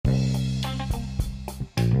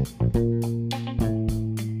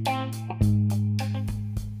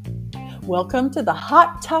Welcome to the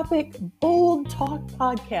Hot Topic Bold Talk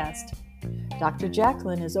podcast. Dr.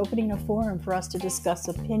 Jacqueline is opening a forum for us to discuss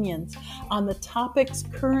opinions on the topics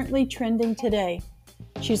currently trending today.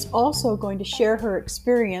 She's also going to share her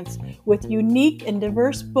experience with unique and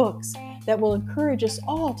diverse books that will encourage us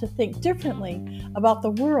all to think differently about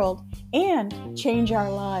the world and change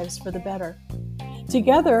our lives for the better.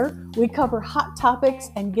 Together, we cover hot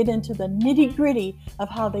topics and get into the nitty-gritty of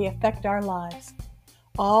how they affect our lives.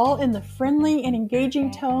 All in the friendly and engaging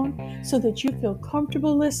tone so that you feel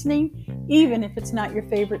comfortable listening, even if it's not your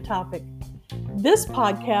favorite topic. This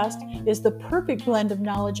podcast is the perfect blend of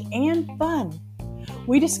knowledge and fun.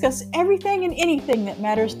 We discuss everything and anything that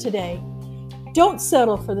matters today. Don't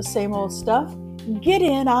settle for the same old stuff. Get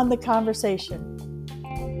in on the conversation.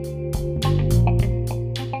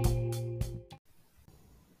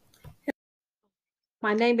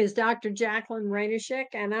 My name is Dr. Jacqueline Rainishek,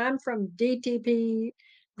 and I'm from DTP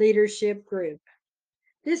Leadership Group.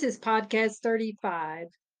 This is podcast 35.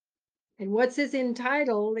 And what's this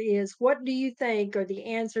entitled is, what do you think are the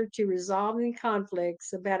answer to resolving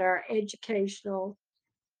conflicts about our educational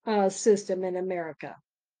system in America?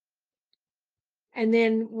 And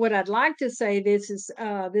then what I'd like to say this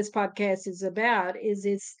podcast is about is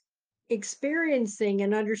it's experiencing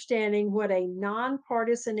and understanding what a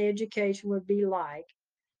nonpartisan education would be like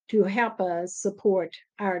to help us support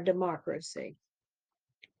our democracy.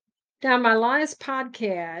 Now, my last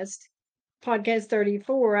podcast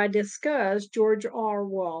 34, I discussed George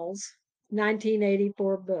Orwell's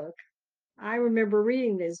 1984 book. I remember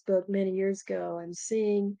reading this book many years ago and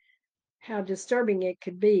seeing how disturbing it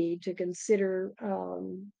could be to consider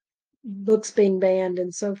books being banned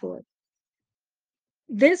and so forth.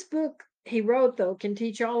 This book he wrote, though, can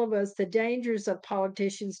teach all of us the dangers of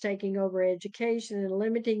politicians taking over education and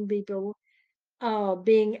limiting people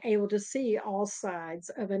being able to see all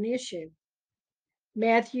sides of an issue.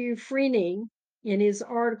 Matthew Freeney, in his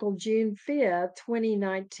article June 5th,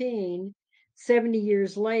 2019, 70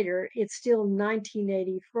 years later, it's still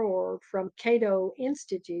 1984, from Cato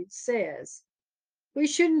Institute, says, we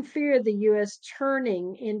shouldn't fear the U.S.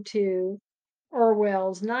 turning into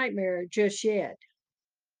Orwell's nightmare just yet.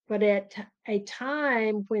 But at a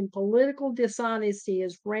time when political dishonesty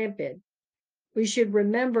is rampant, we should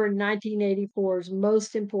remember 1984's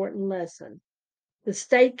most important lesson. The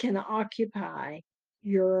state can occupy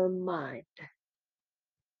your mind.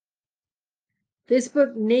 This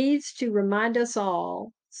book needs to remind us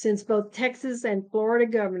all, since both Texas and Florida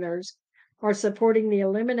governors are supporting the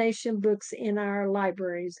elimination of books in our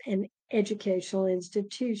libraries and educational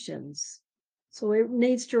institutions. So it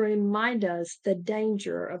needs to remind us the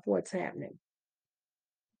danger of what's happening.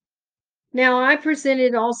 Now, I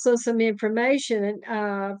presented also some information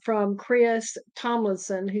from Chris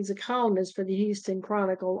Tomlinson, who's a columnist for the Houston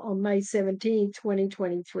Chronicle, on May 17,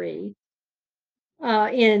 2023,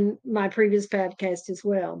 in my previous podcast as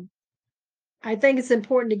well. I think it's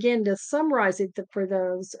important, again, to summarize it for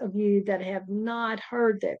those of you that have not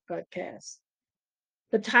heard that podcast.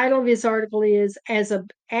 The title of his article is, As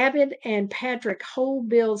Abbott and Patrick Hold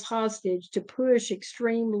Bills Hostage to Push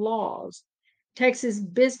Extreme Laws, Texas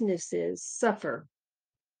Businesses Suffer.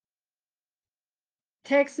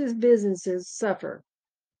 Texas businesses suffer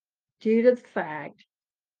due to the fact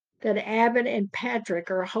that Abbott and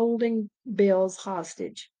Patrick are holding bills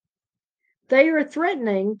hostage. They are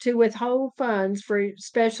threatening to withhold funds for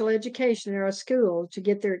special education in our schools to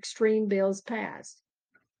get their extreme bills passed.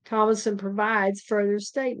 Tomlinson provides further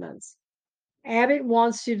statements. Abbott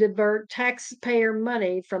wants to divert taxpayer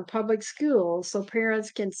money from public schools so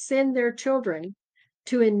parents can send their children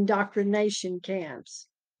to indoctrination camps.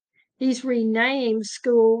 He's renamed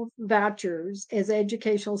school vouchers as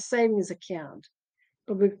educational savings account.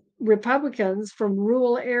 But Republicans from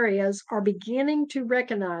rural areas are beginning to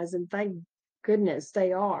recognize, and thank goodness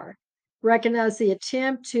they are, recognize the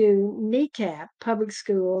attempt to kneecap public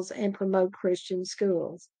schools and promote Christian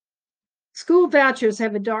schools. School vouchers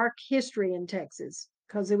have a dark history in Texas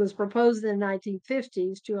because it was proposed in the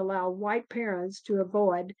 1950s to allow white parents to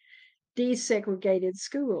avoid desegregated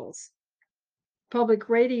schools. Public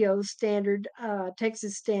radio standard,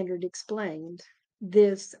 Texas Standard, explained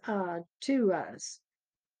this to us.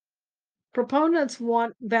 Proponents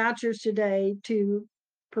want vouchers today to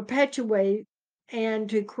perpetuate and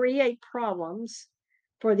to create problems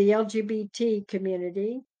for the LGBT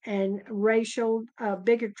community and racial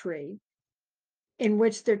bigotry, in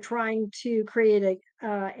which they're trying to create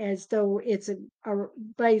as though it's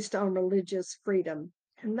based on religious freedom.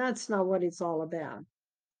 And that's not what it's all about.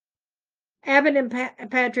 Abbott and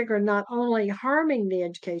Patrick are not only harming the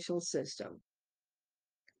educational system,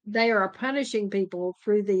 they are punishing people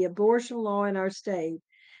through the abortion law in our state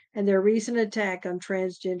and their recent attack on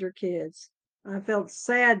transgender kids. I felt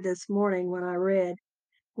sad this morning when I read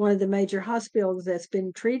one of the major hospitals that's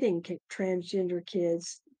been treating transgender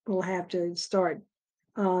kids will have to start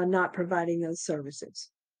not providing those services.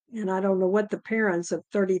 And I don't know what the parents of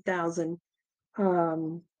 30,000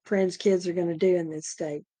 trans kids are going to do in this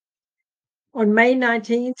state. On May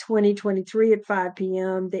 19th, 2023 at 5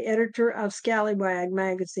 p.m., the editor of Scallywag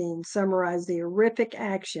magazine summarized the horrific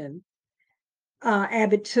action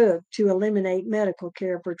Abbott took to eliminate medical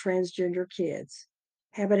care for transgender kids.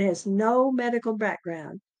 Abbott has no medical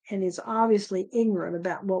background and is obviously ignorant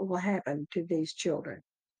about what will happen to these children.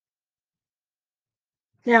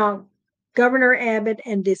 Now, Governor Abbott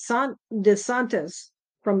and DeSantis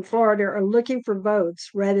from Florida are looking for votes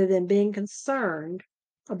rather than being concerned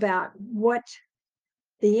about what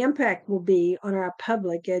the impact will be on our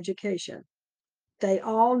public education. They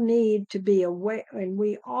all need to be aware, and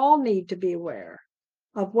we all need to be aware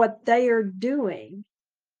of what they are doing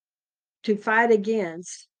to fight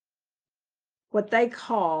against what they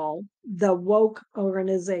call the woke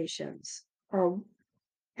organizations,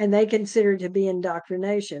 and they consider to be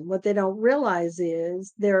indoctrination. What they don't realize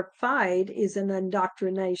is their fight is an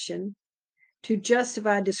indoctrination to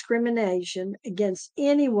justify discrimination against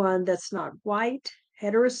anyone that's not white,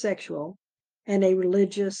 heterosexual, and a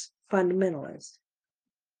religious fundamentalist.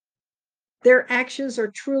 Their actions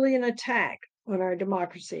are truly an attack on our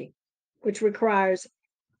democracy, which requires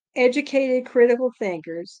educated critical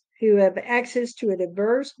thinkers who have access to a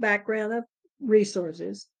diverse background of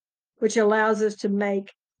resources, which allows us to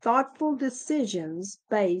make thoughtful decisions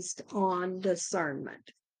based on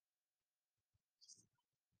discernment.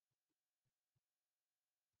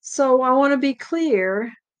 So I want to be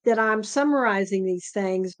clear that I'm summarizing these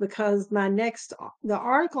things because the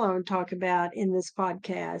article I want to talk about in this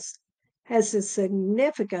podcast has some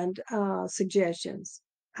significant suggestions.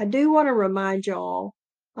 I do want to remind y'all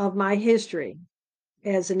of my history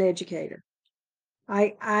as an educator.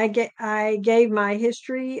 I gave my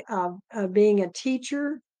history of being a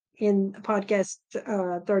teacher in podcast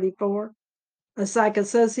 34, a psych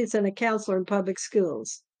associate and a counselor in public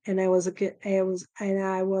schools, and I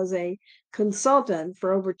was a consultant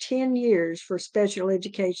for over 10 years for special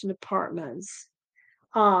education departments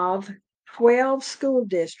of 12 school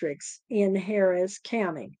districts in Harris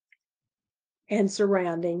County and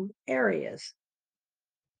surrounding areas.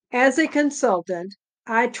 As a consultant,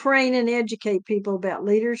 I train and educate people about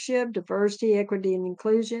leadership, diversity, equity, and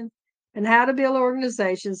inclusion, and how to build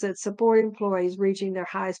organizations that support employees reaching their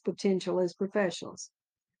highest potential as professionals.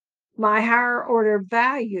 My higher order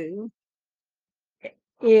value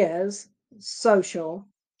is social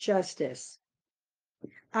justice.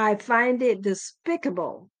 I find it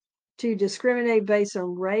despicable to discriminate based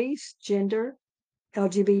on race, gender,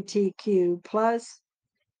 LGBTQ plus,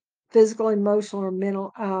 physical, emotional,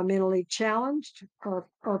 or mentally challenged,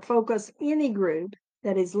 or focus any group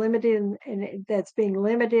that is limited and that's being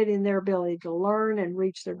limited in their ability to learn and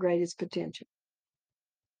reach their greatest potential.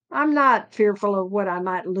 I'm not fearful of what I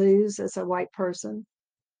might lose as a white person.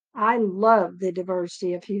 I love the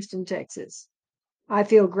diversity of Houston, Texas. I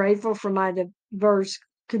feel grateful for my diverse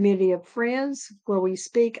community of friends where we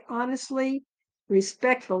speak honestly,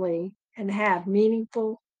 respectfully, and have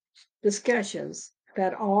meaningful discussions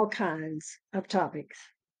about all kinds of topics.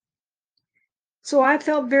 So I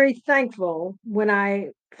felt very thankful when I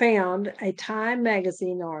found a Time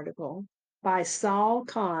magazine article by Saul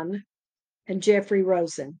Kahn and Jeffrey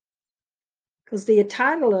Rosen, because the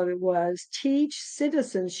title of it was Teach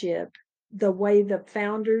Citizenship the Way the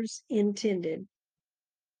Founders Intended.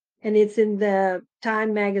 And it's in the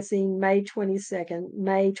Time magazine, May 22nd,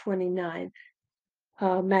 May 29th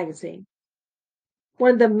magazine.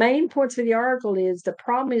 One of the main points of the article is the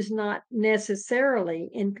problem is not necessarily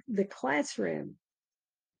in the classroom.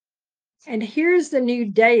 And here's the new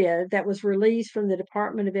data that was released from the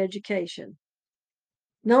Department of Education.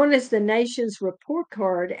 Known as the nation's report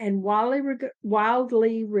card and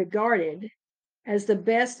widely regarded as the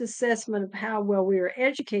best assessment of how well we are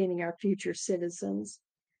educating our future citizens,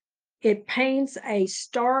 it paints a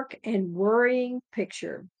stark and worrying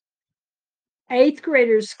picture. Eighth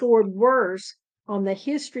graders scored worse on the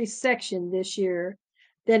history section this year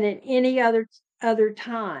than at any other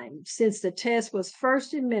time since the test was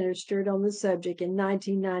first administered on the subject in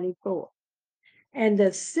 1994. And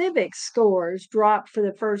the civics scores dropped for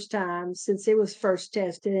the first time since it was first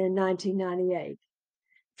tested in 1998.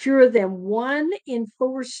 Fewer than 1 in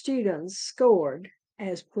 4 students scored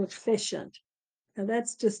as proficient. Now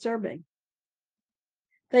that's disturbing.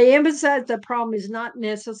 They emphasize the problem is not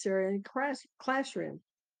necessarily in the classroom.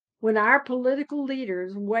 When our political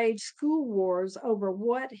leaders wage school wars over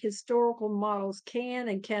what historical models can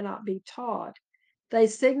and cannot be taught, they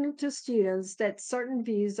signal to students that certain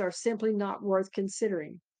views are simply not worth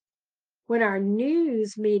considering. When our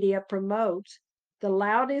news media promotes the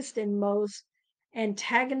loudest and most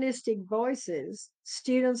antagonistic voices,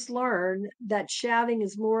 students learn that shouting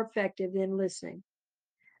is more effective than listening.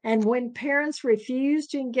 And when parents refuse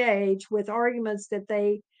to engage with arguments that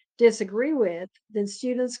they disagree with, then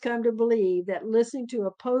students come to believe that listening to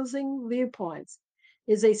opposing viewpoints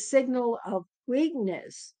is a signal of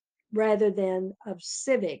weakness rather than of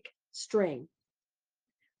civic strength.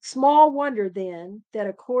 Small wonder then that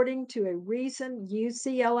according to a recent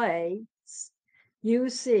UCLA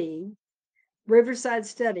UC Riverside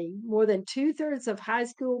study, more than two-thirds of high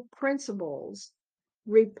school principals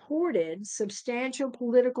reported substantial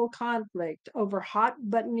political conflict over hot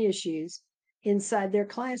button issues inside their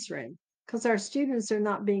classroom because our students are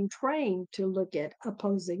not being trained to look at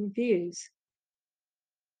opposing views.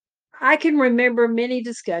 I can remember many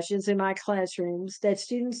discussions in my classrooms that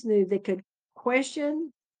students knew they could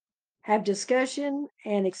question, have discussion,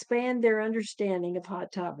 and expand their understanding of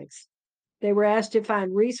hot topics. They were asked to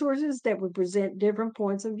find resources that would present different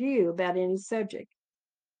points of view about any subject.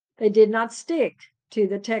 They did not stick to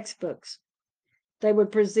the textbooks. They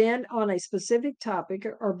would present on a specific topic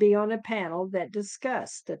or be on a panel that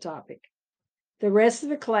discussed the topic. The rest of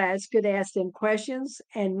the class could ask them questions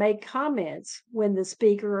and make comments when the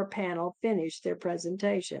speaker or panel finished their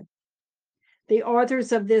presentation. The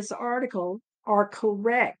authors of this article are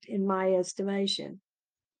correct in my estimation.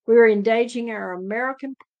 We are endangering our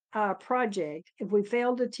American project if we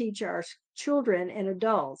fail to teach our children and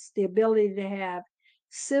adults the ability to have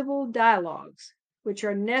civil dialogues, which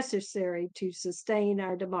are necessary to sustain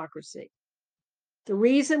our democracy. The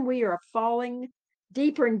reason we are falling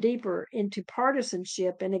deeper and deeper into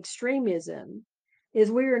partisanship and extremism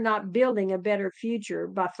is we are not building a better future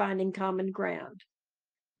by finding common ground.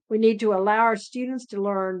 We need to allow our students to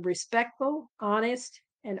learn respectful, honest,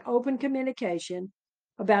 and open communication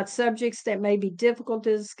about subjects that may be difficult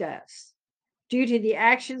to discuss. Due to the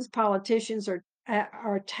actions politicians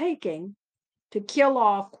are taking to kill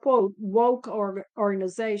off, quote, woke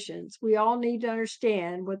organizations, we all need to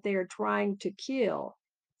understand what they are trying to kill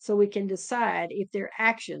so we can decide if their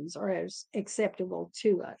actions are as acceptable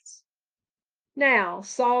to us. Now,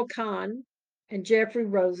 Saul Kahn and Jeffrey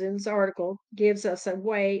Rosen's article gives us a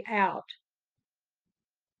way out.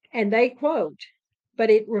 And they quote, but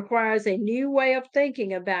it requires a new way of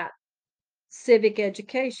thinking about civic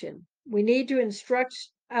education. We need to instruct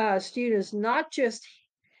students not just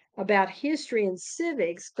about history and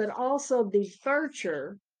civics, but also the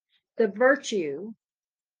virtue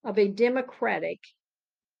of a democratic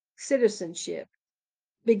citizenship,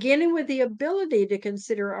 beginning with the ability to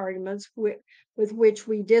consider arguments with which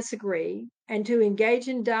we disagree and to engage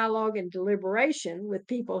in dialogue and deliberation with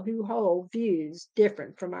people who hold views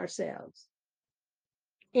different from ourselves.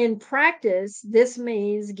 In practice, this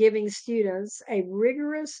means giving students a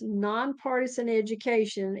rigorous, nonpartisan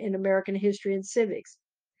education in American history and civics.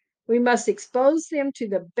 We must expose them to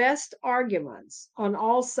the best arguments on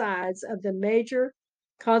all sides of the major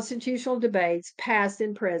constitutional debates, past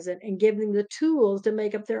and present, and give them the tools to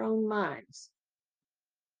make up their own minds.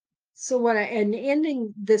 So, and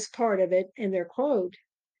ending this part of it in their quote,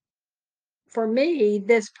 for me,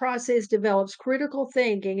 this process develops critical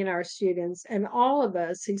thinking in our students and all of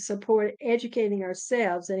us who support educating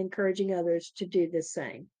ourselves and encouraging others to do the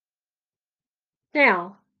same.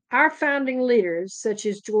 Now, our founding leaders, such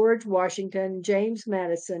as George Washington and James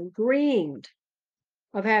Madison, dreamed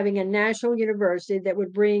of having a national university that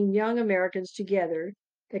would bring young Americans together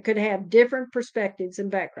that could have different perspectives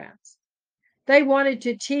and backgrounds. They wanted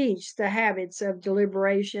to teach the habits of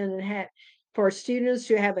deliberation and for students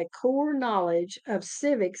to have a core knowledge of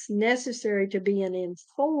civics necessary to be an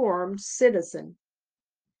informed citizen.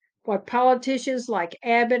 What politicians like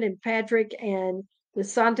Abbott and Patrick and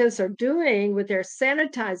DeSantis are doing with their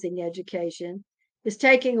sanitizing education is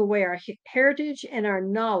taking away our heritage and our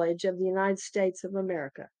knowledge of the United States of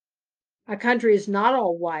America. Our country is not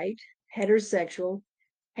all white, heterosexual,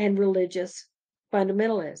 and religious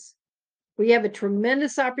fundamentalists. We have a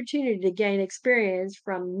tremendous opportunity to gain experience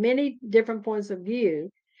from many different points of view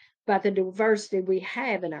about the diversity we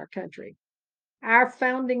have in our country. Our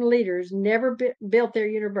founding leaders never built their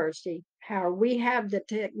university. However, we have the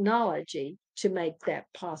technology to make that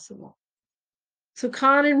possible. So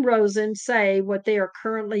Kahn and Rosen say what they are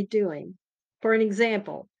currently doing. For an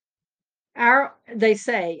example, they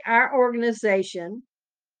say our organization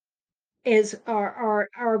our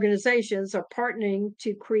organizations are partnering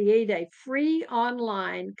to create a free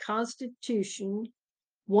online Constitution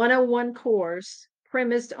 101 course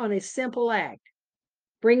premised on a simple act,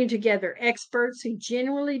 bringing together experts who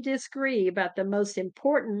genuinely disagree about the most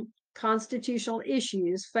important constitutional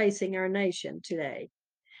issues facing our nation today,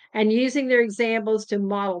 and using their examples to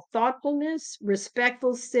model thoughtfulness,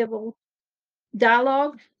 respectful civil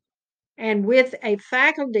dialogue, and with a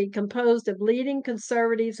faculty composed of leading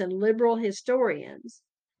conservatives and liberal historians,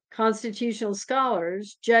 constitutional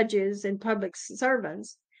scholars, judges, and public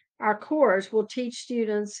servants, our course will teach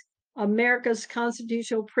students America's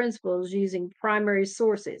constitutional principles using primary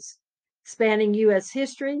sources spanning U.S.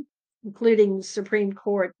 history, including Supreme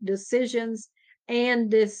Court decisions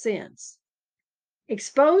and dissents.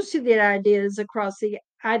 Exposed to the ideas across the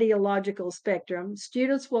ideological spectrum,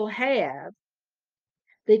 students will have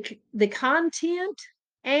the content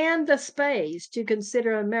and the space to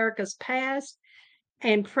consider America's past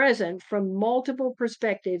and present from multiple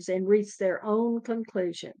perspectives and reach their own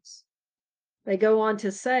conclusions. They go on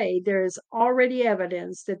to say there is already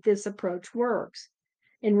evidence that this approach works.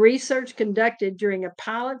 In research conducted during a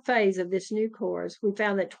pilot phase of this new course, we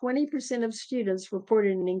found that 20% of students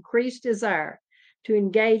reported an increased desire to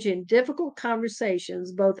engage in difficult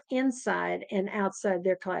conversations both inside and outside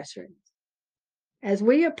their classrooms. As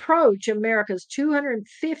we approach America's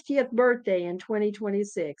 250th birthday in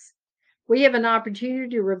 2026, we have an opportunity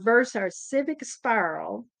to reverse our civic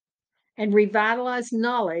spiral and revitalize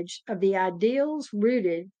knowledge of the ideals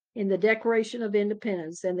rooted in the Declaration of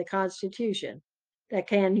Independence and the Constitution that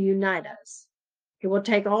can unite us. It will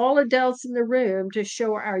take all adults in the room to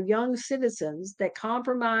show our young citizens that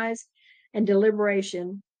compromise and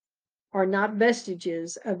deliberation are not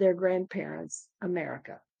vestiges of their grandparents'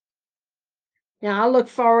 America. Now, I look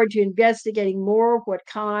forward to investigating more of what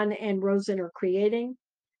Kahn and Rosen are creating,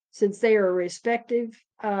 since they are respective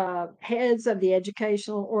heads of the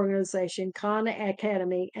educational organization Khan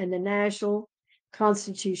Academy and the National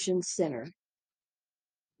Constitution Center.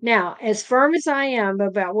 Now, as firm as I am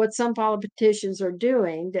about what some politicians are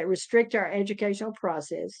doing that restrict our educational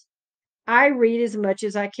process, I read as much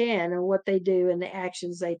as I can on what they do and the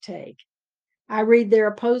actions they take. I read their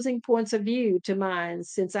opposing points of view to mine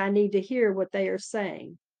since I need to hear what they are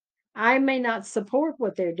saying. I may not support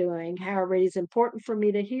what they're doing, however, it is important for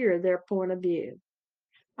me to hear their point of view.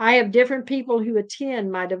 I have different people who attend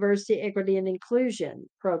my diversity, equity, and inclusion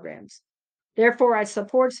programs. Therefore, I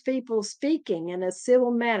support people speaking in a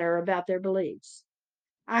civil manner about their beliefs.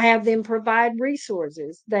 I have them provide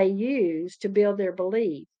resources they use to build their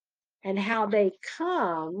belief and how they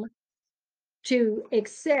come to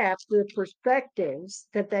accept the perspectives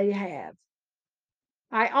that they have.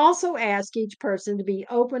 I also ask each person to be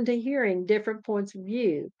open to hearing different points of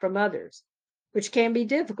view from others, which can be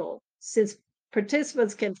difficult since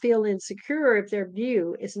participants can feel insecure if their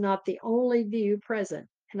view is not the only view present.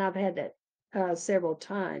 And I've had that several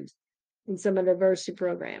times in some of the diversity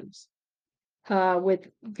programs with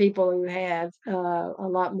people who have a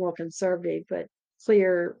lot more conservative but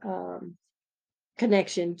clear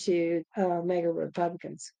connection to mega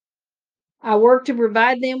Republicans. I work to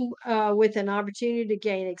provide them with an opportunity to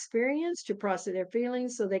gain experience, to process their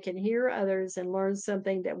feelings so they can hear others and learn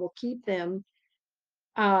something that will keep them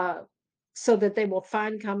so that they will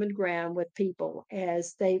find common ground with people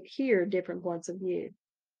as they hear different points of view.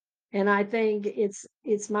 And I think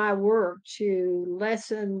it's my work to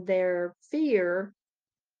lessen their fear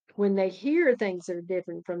when they hear things that are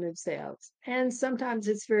different from themselves. And sometimes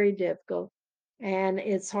it's very difficult and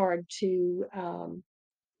it's hard to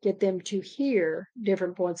get them to hear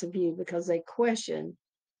different points of view because they question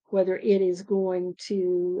whether it is going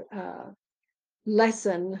to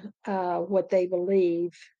lessen what they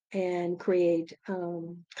believe and create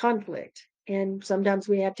conflict. And sometimes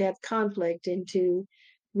we have to have conflict and to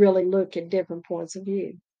really look at different points of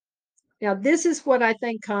view. Now, this is what I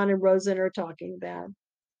think Kahn and Rosen are talking about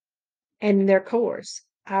and their course.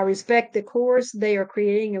 I respect the course they are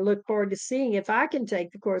creating and look forward to seeing if I can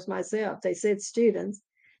take the course myself. They said students,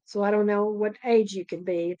 so I don't know what age you can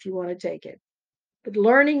be if you want to take it. But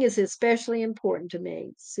learning is especially important to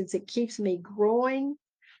me since it keeps me growing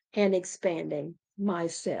and expanding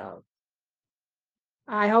myself.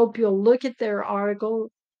 I hope you'll look at their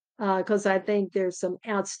article because I think there's some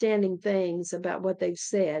outstanding things about what they've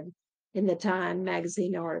said in the Time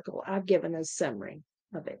magazine article. I've given a summary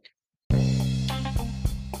of it.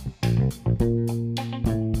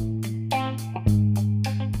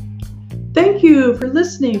 Thank you for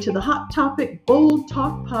listening to the Hot Topic Bold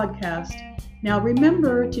Talk podcast. Now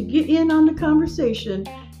remember to get in on the conversation,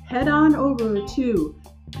 head on over to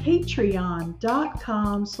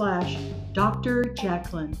patreon.com/Dr.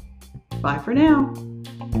 Jacqueline. Bye for now.